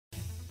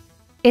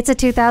It's a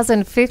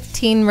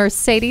 2015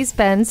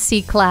 Mercedes-Benz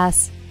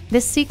C-Class.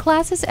 This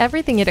C-Class is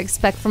everything you'd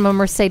expect from a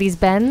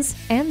Mercedes-Benz,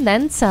 and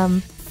then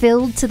some.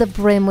 Filled to the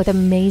brim with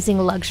amazing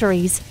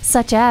luxuries,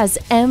 such as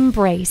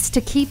M-Brace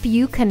to keep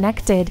you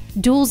connected,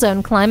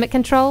 dual-zone climate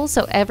control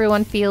so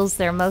everyone feels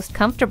they're most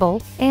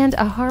comfortable, and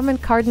a Harman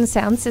Kardon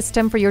sound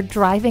system for your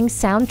driving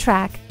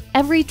soundtrack.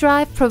 Every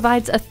drive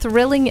provides a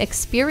thrilling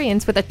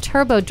experience with a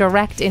turbo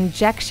direct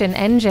injection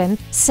engine,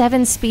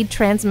 7-speed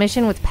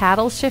transmission with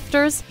paddle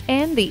shifters,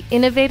 and the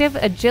innovative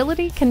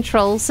Agility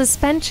Control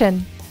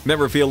suspension.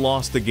 Never feel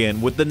lost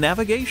again with the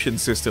navigation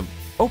system.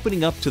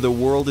 Opening up to the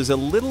world is a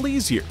little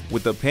easier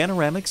with the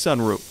panoramic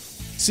sunroof.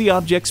 See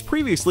objects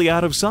previously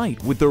out of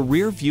sight with the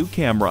Rearview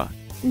Camera.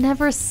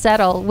 Never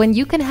settle when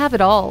you can have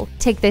it all.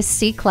 Take this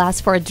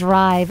C-Class for a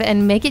drive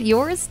and make it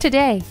yours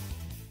today.